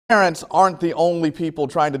Parents aren't the only people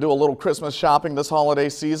trying to do a little Christmas shopping this holiday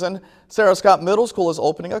season. Sarah Scott Middle School is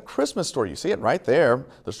opening a Christmas store. You see it right there.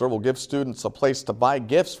 The store will give students a place to buy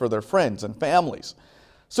gifts for their friends and families.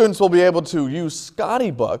 Students will be able to use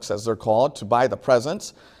Scotty books, as they're called, to buy the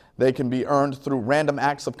presents. They can be earned through random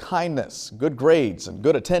acts of kindness, good grades, and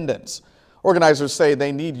good attendance. Organizers say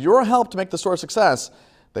they need your help to make the store a success.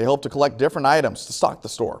 They hope to collect different items to stock the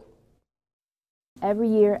store. Every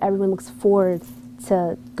year, everyone looks forward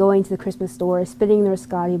to going to the Christmas store, spending their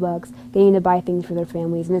Scotty bucks, getting to buy things for their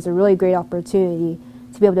families, and it's a really great opportunity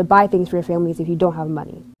to be able to buy things for your families if you don't have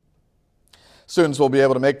money. Students will be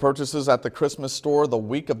able to make purchases at the Christmas store the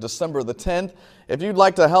week of December the 10th. If you'd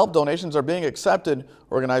like to help, donations are being accepted.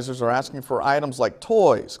 Organizers are asking for items like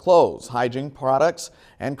toys, clothes, hygiene products,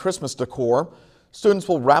 and Christmas decor. Students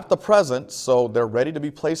will wrap the presents so they're ready to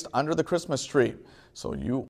be placed under the Christmas tree. So you